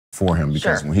for him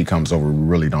because when he comes over, we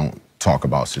really don't talk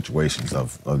about situations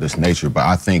of this nature. But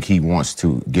I think he wants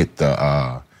to get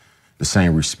the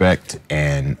same respect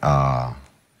and I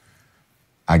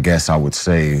guess I would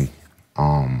say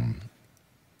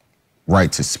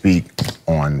right to speak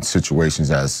on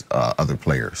situations as other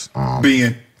players.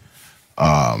 Being.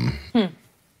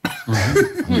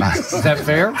 Is that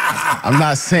fair? I'm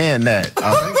not saying that.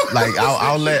 Like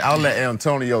I'll let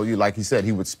Antonio. Like he said,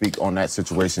 he would speak on that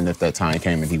situation if that time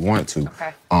came and he wanted to.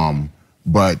 Okay.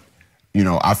 But you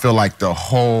know, I feel like the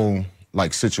whole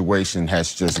situation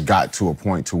has just got to a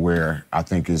point to where I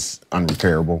think is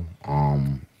unrepairable.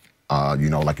 You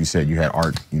know, like you said, you had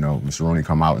Art, Mr. Rooney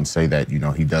come out and say that,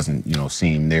 he doesn't,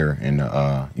 see him there in,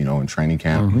 in training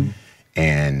camp.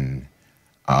 And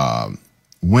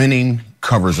winning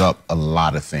covers up a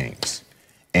lot of things.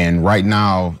 And right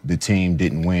now, the team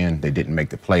didn't win. They didn't make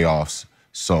the playoffs.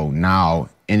 So now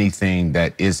anything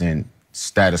that isn't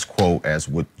status quo as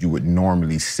what you would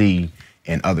normally see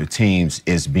in other teams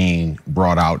is being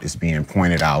brought out, is being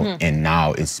pointed out, and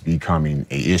now it's becoming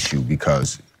an issue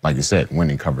because, like you said,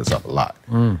 winning covers up a lot.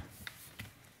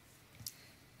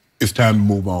 It's time to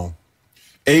move on.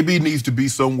 AB needs to be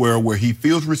somewhere where he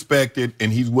feels respected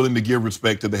and he's willing to give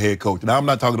respect to the head coach. Now, I'm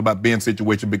not talking about Ben's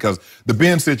situation because the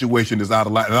Ben situation is out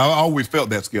of line. And I always felt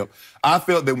that, Skip. I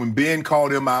felt that when Ben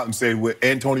called him out and said, well,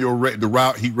 Antonio ran the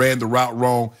route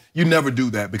wrong, you never do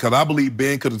that because I believe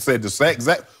Ben could have said the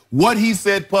exact what he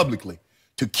said publicly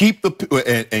to keep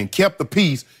the and kept the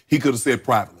peace, he could have said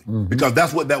privately because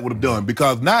that's what that would have done.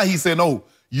 Because now he's saying, oh,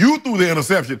 you threw the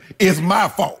interception, it's my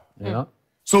fault. Yeah.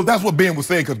 So that's what Ben was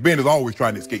saying because Ben is always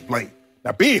trying to escape blame.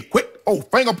 Now, Ben,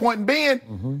 finger pointing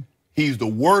Ben, he's the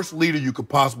worst leader you could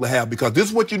possibly have because this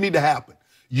is what you need to happen.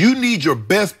 You need your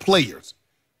best players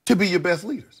to be your best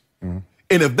leaders. And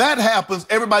if that happens,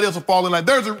 everybody else will fall in line.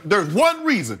 There's one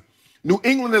reason New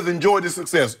England has enjoyed this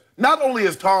success. Not only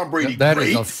is Tom Brady that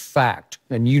great. That is a fact,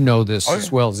 and you know this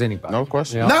as well as anybody. No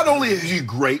question. Yeah. Not only is he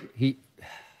great, he's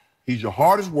your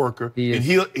hardest worker, and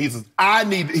he says,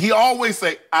 he always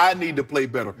say, I need to play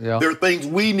better. Yeah. There are things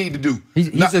we need to do.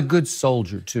 He's a good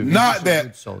soldier, too. Not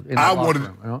that I wanted,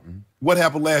 what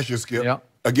happened last year, Skip,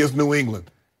 against New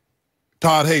England?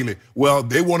 Todd Haley. Well,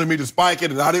 they wanted me to spike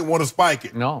it, and I didn't want to spike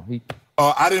it. No.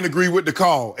 I didn't agree with the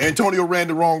call. Antonio ran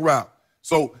the wrong route.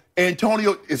 So,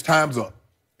 Antonio, it's time's up.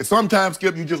 And sometimes,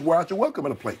 Skip, you just wear out your welcome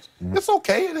in a place. It's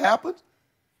okay, it happens.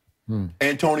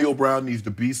 Antonio Brown needs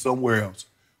to be somewhere else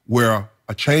where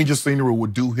a change of scenery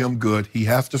would do him good. He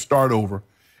has to start over,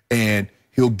 and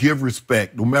he'll give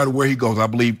respect no matter where he goes. I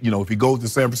believe, if he goes to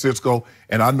San Francisco,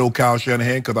 and I know Kyle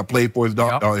Shanahan because I played for his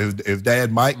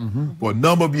dad, Mike, for a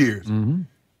number of years.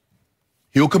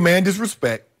 He'll command his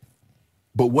respect,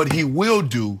 but what he will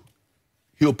do,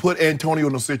 he'll put Antonio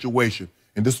in a situation,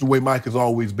 and this is the way Mike has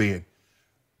always been.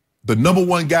 The number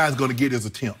one guy is going to get his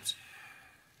attempts.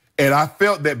 And I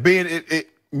felt that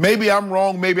maybe I'm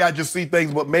wrong, maybe I just see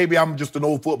things, but maybe I'm just an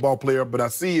old football player, but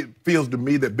it feels to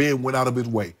me that Ben went out of his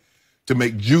way to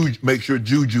make sure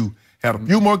Juju had a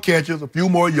few more catches, a few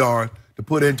more yards to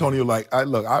put Antonio look,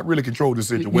 I really control this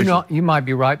situation. You might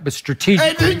be right, but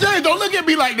strategically. Hey, DJ, don't look at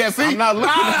me like that, see? I'm not looking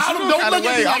at you. Don't look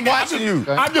at me like I'm that. watching you.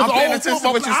 I'm just paying attention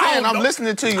to what you're saying. I'm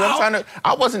listening to you.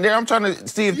 I wasn't there. I'm trying to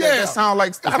see if that sounds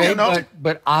like, I don't know.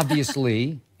 But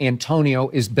obviously, Antonio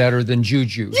is better than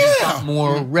Juju. He's got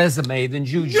more resume than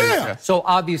Juju. So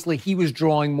obviously, he was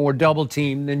drawing more double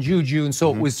team than Juju, and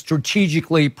so it was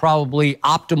strategically probably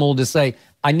optimal to say,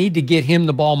 I need to get him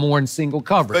the ball more in single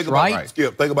coverage, right?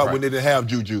 Skip, think about when they didn't have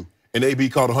Juju, and AB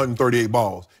caught 138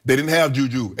 balls. They didn't have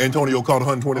Juju. Antonio caught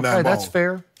 129 balls. That's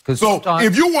fair. So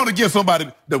if you want to get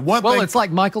somebody, the one thing. Well, it's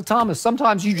like Michael Thomas.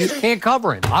 Sometimes you just can't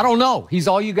cover him. I don't know. He's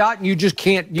all you got, and you just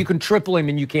can't. You can triple him,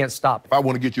 and you can't stop him. If I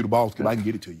want to get you the ball, Skip, I can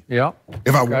get it to you. Yeah.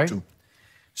 If I want to.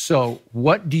 So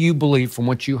what do you believe from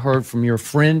what you heard from your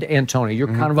friend Antonio? You're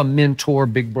kind of a mentor,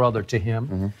 big brother to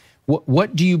him.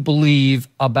 What do you believe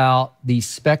about the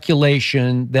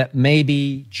speculation that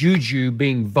maybe Juju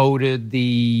being voted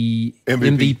the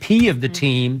MVP of the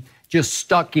team just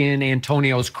stuck in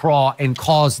Antonio's craw and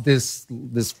caused this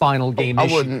final game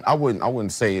issue? I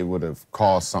wouldn't say it would have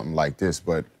caused something like this,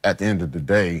 but at the end of the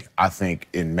day, I think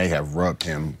it may have rubbed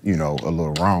him, a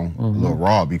little wrong, a little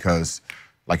raw because,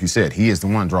 like you said, he is the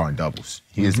one drawing doubles.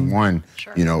 He is the one,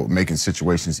 making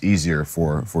situations easier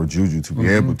for Juju to be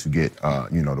able to get,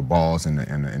 the balls and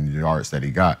the yards that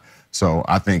he got. So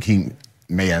I think he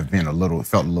may have been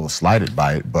felt a little slighted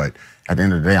by it, but at the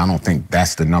end of the day, I don't think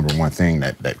that's the number one thing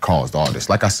that caused all this.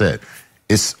 Like I said,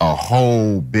 it's a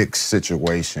whole big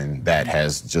situation that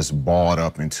has just balled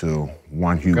up into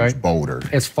one huge boulder.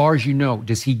 As far as you know,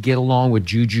 does he get along with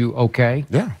Juju okay?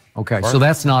 Yeah. Okay, so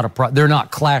that's not a they're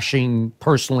not clashing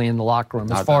personally in the locker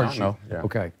room as far as you know. Yeah.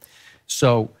 Okay,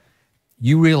 so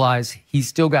you realize he's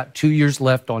still got 2 years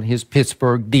left on his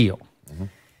Pittsburgh deal.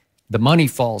 The money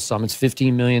falls some. It's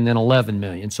 $15 million, then $11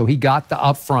 million. So he got the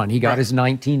upfront. He got his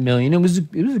 $19 million. It was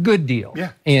a good deal.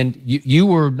 Yeah. And you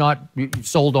were not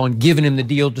sold on giving him the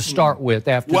deal to start with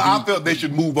after. Well, I felt they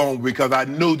should move on because I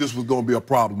knew this was going to be a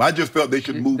problem. I just felt they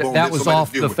should move on. That was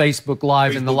off the Facebook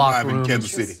Live in the locker room in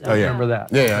Kansas City. Oh, yeah. Remember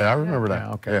that? Yeah, I remember that.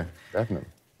 Yeah, okay. Yeah, definitely.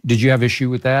 Did you have issue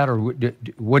with that, or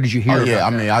what did you hear? Oh, yeah,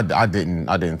 about I mean,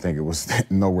 I didn't think it was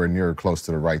nowhere near close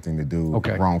to the right thing to do.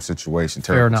 Okay. Wrong situation,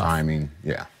 Fair terrible enough. timing.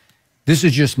 Yeah. This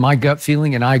is just my gut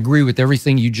feeling, and I agree with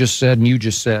everything you just said and you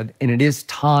just said, and it is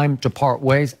time to part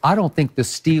ways. I don't think the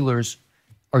Steelers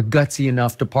are gutsy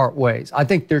enough to part ways. I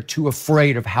think they're too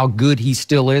afraid of how good he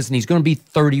still is, and he's going to be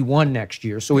 31 next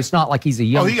year, so it's not like he's a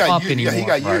young pup anymore. Yeah, he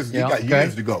got years. He got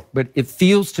years to go. But it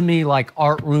feels to me like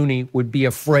Art Rooney would be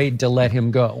afraid to let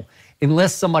him go,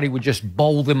 unless somebody would just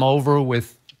bowl them over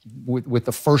with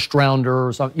the first rounder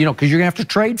or something, because you're going to have to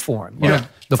trade for him. You know,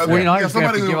 the 49ers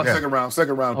somebody have to give up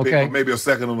second round pick, or maybe a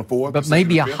second on the fourth. But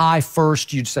maybe a high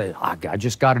first, you'd say, I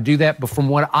just got to do that. But from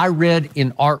what I read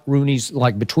in Art Rooney's,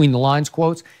 like, between the lines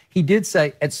quotes, he did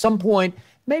say at some point,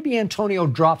 maybe Antonio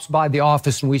drops by the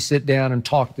office and we sit down and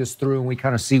talk this through and we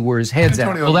kind of see where his head's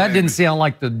at. Well, that didn't sound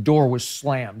like the door was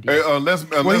slammed. Well,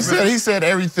 he said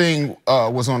everything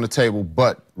was on the table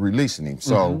but releasing him.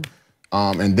 So,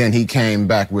 and then he came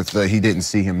back with he didn't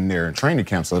see him there in training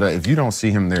camp. So that if you don't see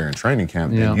him there in training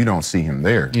camp, then you don't see him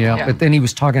there. Yeah, but then he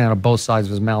was talking out of both sides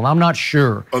of his mouth. I'm not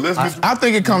sure. I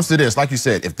think it comes to this. Like you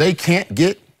said, if they can't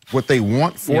get what they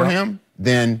want for him,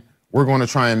 then we're going to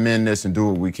try and mend this and do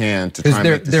what we can to try and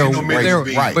make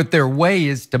this right. But their way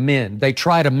is to mend. They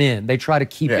try to mend. They try to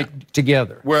keep it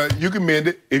together. Well, you can mend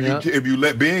it if you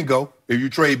let Ben go. If you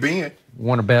trade Ben.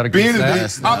 Want to bet against that?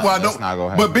 That's not going to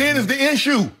happen. But Ben is the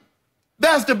issue.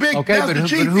 That's the big. Okay, that's but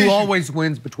who issue. always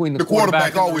wins between the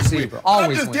quarterback and always the receiver? wins. Always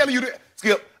I'm just wins. telling you that,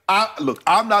 Skip. Look,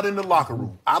 I'm not in the locker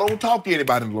room. I don't talk to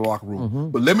anybody in the locker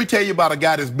room. But let me tell you about a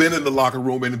guy that's been in the locker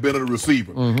room and been a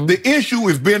receiver. The issue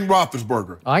is Ben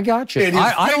Roethlisberger. I got you. And his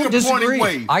I don't disagree.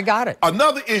 Ways. I got it.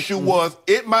 Another issue was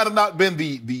it might have not been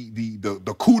the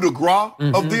coup de grace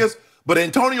of this, but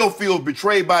Antonio feels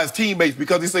betrayed by his teammates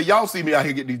because he said, y'all see me out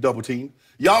here getting these double teams.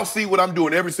 Y'all see what I'm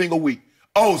doing every single week.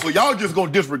 Oh, so y'all just gonna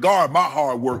disregard my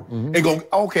hard work and go,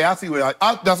 okay, I see what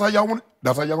that's how y'all want it.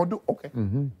 That's how y'all gonna do it. Okay.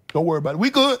 Don't worry about it. We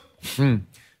good.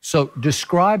 So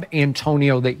describe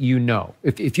Antonio that you know.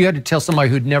 If you had to tell somebody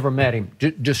who'd never met him,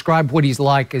 describe what he's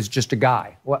like as just a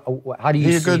guy. How do you see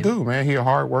him? He's a good dude, man. He's a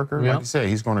hard worker. Like you said,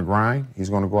 he's going to grind. He's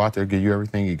going to go out there, give you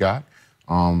everything he got.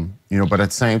 But at the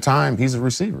same time, he's a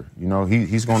receiver.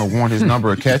 He's going to want his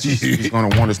number of catches. He's going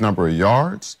to want his number of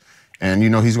yards. And,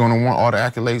 he's going to want all the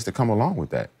accolades that come along with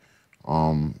that.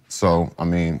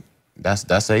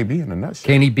 That's AB in a nutshell.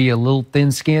 Can he be a little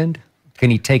thin-skinned? Can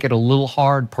he take it a little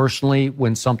hard personally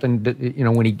when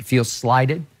when he feels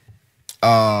slighted?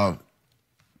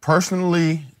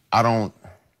 Personally, I don't.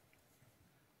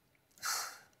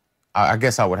 I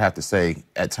guess I would have to say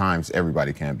at times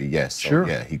everybody can be, yes. So, sure.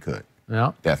 Yeah, he could.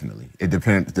 Yeah. Definitely. It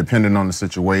depending on the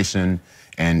situation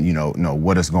and,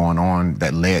 what is going on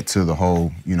that led to the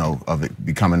whole, of it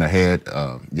becoming ahead.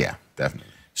 Yeah, definitely.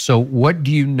 So what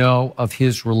do you know of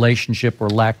his relationship or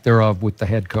lack thereof with the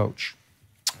head coach?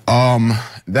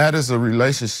 That is a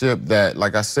relationship that,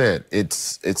 like I said,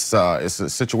 it's a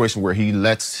situation where he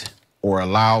lets or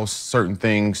allows certain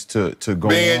things to go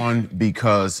on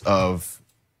because of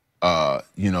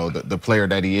the player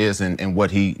that he is and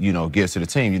what he gives to the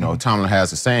team. Tomlin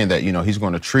has a saying that he's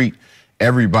going to treat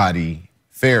everybody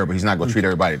fair, but he's not going to treat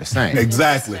everybody the same.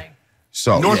 Exactly.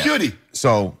 So nor should he.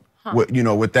 So.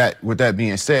 With that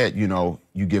being said,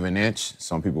 you give an inch,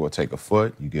 some people will take a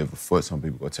foot. You give a foot, some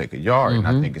people will take a yard. And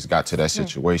I think it's got to that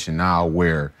situation now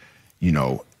where,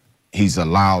 he's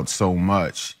allowed so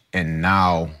much, and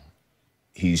now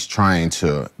he's trying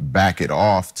to back it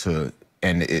off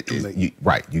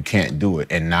you can't do it.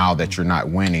 And now that you're not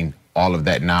winning, all of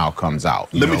that now comes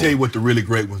out. Let me tell you what the really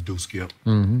great ones do, Skip.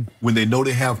 When they know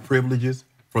they have privileges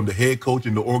from the head coach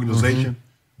and the organization,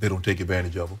 they don't take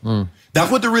advantage of them. That's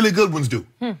what the really good ones do.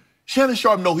 Shannon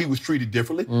Sharp know he was treated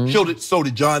differently. So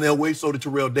did John Elway, so did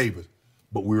Terrell Davis.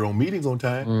 But we were on meetings on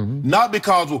time. Not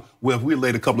because, if we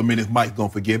late a couple of minutes, Mike's going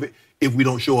to forgive it. If we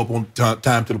don't show up on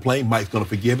time to the plane, Mike's going to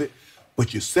forgive it.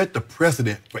 But you set the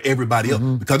precedent for everybody else.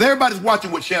 Because everybody's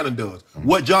watching what Shannon does,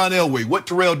 what John Elway, what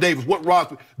Terrell Davis, what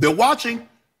Ross. They're watching.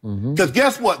 Because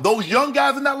guess what? Those young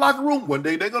guys in that locker room, one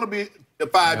day they're going to be the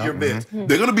 5-year vets.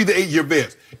 They're going to be the 8-year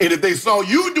vets. And if they saw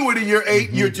you do it in year 8,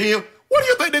 year 10, What do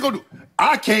you think they're going to do?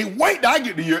 I can't wait till I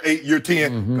get to year 8, year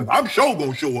 10, because I'm sure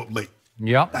going to show up late.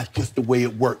 Yep. That's just the way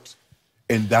it works.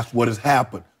 And that's what has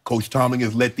happened. Coach Tomlin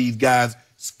has let these guys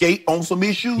skate on some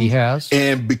issues. He has.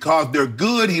 And because they're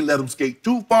good, he let them skate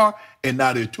too far, and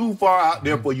now they're too far out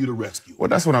there for you to rescue. Well,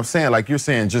 that's what I'm saying. Like, you're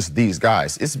saying just these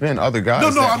guys. It's been other guys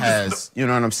you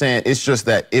know what I'm saying? It's just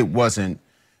that it wasn't,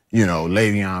 you know,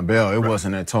 Le'Veon Bell. It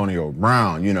wasn't Antonio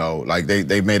Brown. You know, like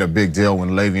they made a big deal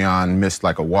when Le'Veon missed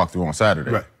like a walkthrough on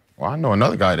Saturday. Right. Well, I know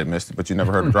another guy that missed it, but you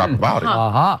never heard a drop about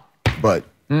it. But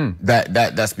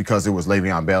that's because it was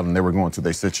Le'Veon Bell and they were going through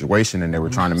their situation and they were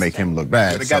trying to make him look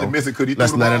bad. The guy that missed it, could he throw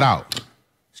let's the let ball? it out.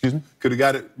 Excuse me? Could the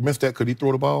guy that missed that, could he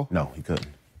throw the ball? No, he couldn't.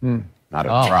 Not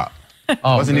a drop.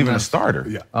 Wasn't even a starter.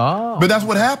 Yeah. But that's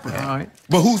what happened. All right.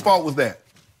 But whose fault was that?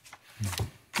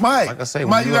 Mike. Like I say,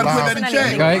 Mike, you got to put that in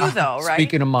check. Okay. though, right?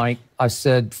 Speaking of Mike, I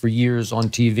said for years on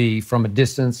TV from a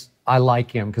distance, I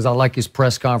like him because I like his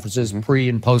press conferences pre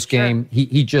and post game.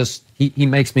 Sure. He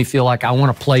makes me feel like I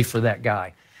want to play for that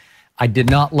guy. I did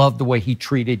not love the way he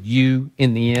treated you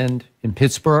in the end in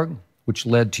Pittsburgh, which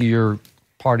led to your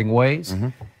parting ways.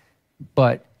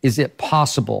 But is it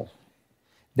possible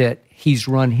that he's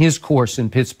run his course in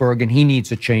Pittsburgh and he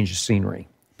needs a change of scenery?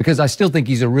 Because I still think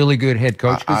he's a really good head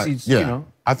coach. I think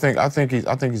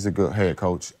he's a good head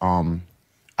coach.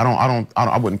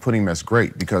 I wouldn't put him as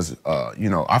great because you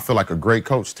know, I feel like a great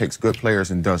coach takes good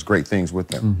players and does great things with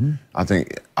them. I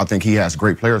think he has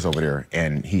great players over there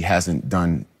and he hasn't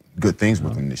done good things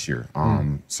with them this year.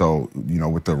 So, you know,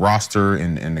 with the roster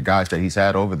and the guys that he's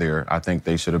had over there, I think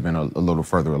they should have been a little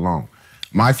further along.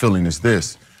 My feeling is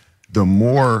this: the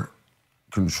more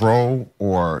control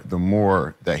or the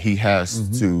more that he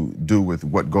has to do with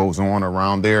what goes on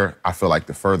around there, I feel like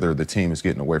the further the team is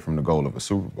getting away from the goal of a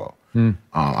Super Bowl.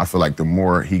 I feel like the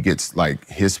more he gets like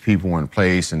his people in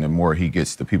place and the more he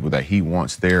gets the people that he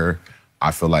wants there,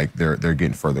 I feel like they're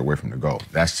getting further away from the goal.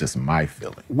 That's just my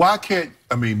feeling. Why can't,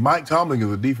 I mean, Mike Tomlin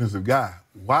is a defensive guy.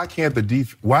 Why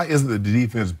isn't the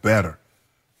defense better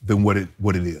than what it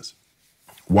is?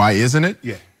 Why isn't it?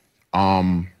 Yeah.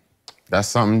 That's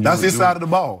something. That's his side of the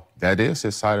ball. That is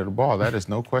his side of the ball. That is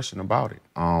no question about it.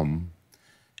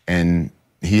 And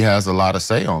he has a lot of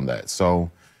say on that. So,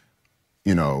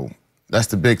 you know, that's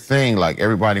the big thing. Like,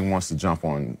 everybody wants to jump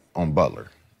on Butler.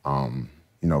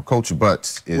 You know, Coach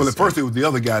Butts is. Well, at first it was the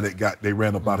other guy that they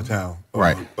ran up out of town.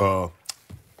 Right.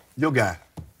 Your guy.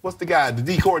 What's the guy? The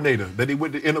D coordinator that he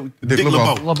went to Dick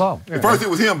LeBeau. LeBeau. At first it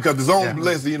was him because the zone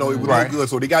list, you know, it was no good,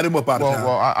 so they got him up out of town.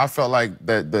 Well, I felt like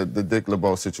that the Dick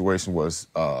LeBeau situation was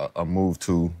a move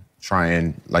to try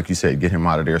and, like you said, get him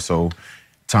out of there. So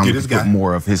Tom could put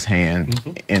more of his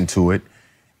hand into it,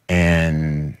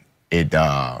 and it,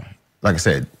 like I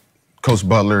said, Coach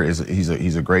Butler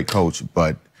he's a great coach,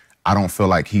 but I don't feel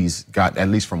like he's got, at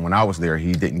least from when I was there,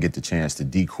 he didn't get the chance to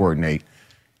de-coordinate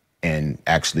and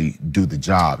actually do the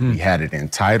job. He had it in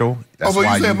title. That's so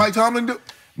why you said Mike Tomlin do?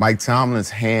 Mike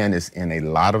Tomlin's hand is in a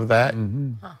lot of that.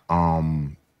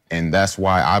 And that's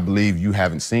why I believe you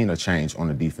haven't seen a change on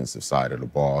the defensive side of the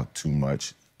ball too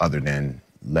much, other than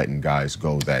letting guys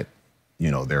go that,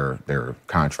 you know, their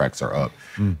contracts are up,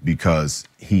 because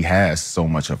he has so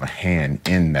much of a hand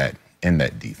in that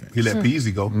defense. He let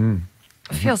Peasy go.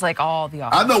 It feels like all the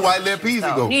I know why he let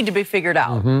Peasy go. need to be figured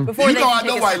out before You they know can I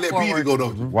know take a why he step let Peasy forward. go,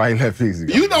 don't you? Why he let Peasy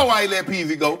go? You know why he let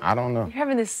Peasy go. I don't know. You're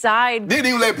having this side. Didn't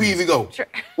even let Peasy go. Sure.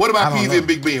 What about I don't Peasy know. and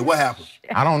Big Ben? What happened?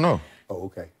 I don't know. Oh,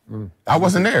 okay. I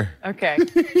wasn't there. Okay.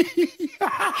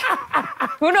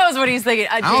 Who knows what he's thinking?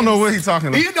 I don't know what he's talking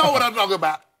about. You know what I'm talking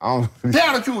about. I don't.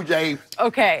 Tell the truth, James.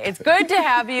 Okay, it's good to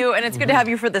have you, and it's good to have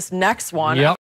you for this next one. Yep.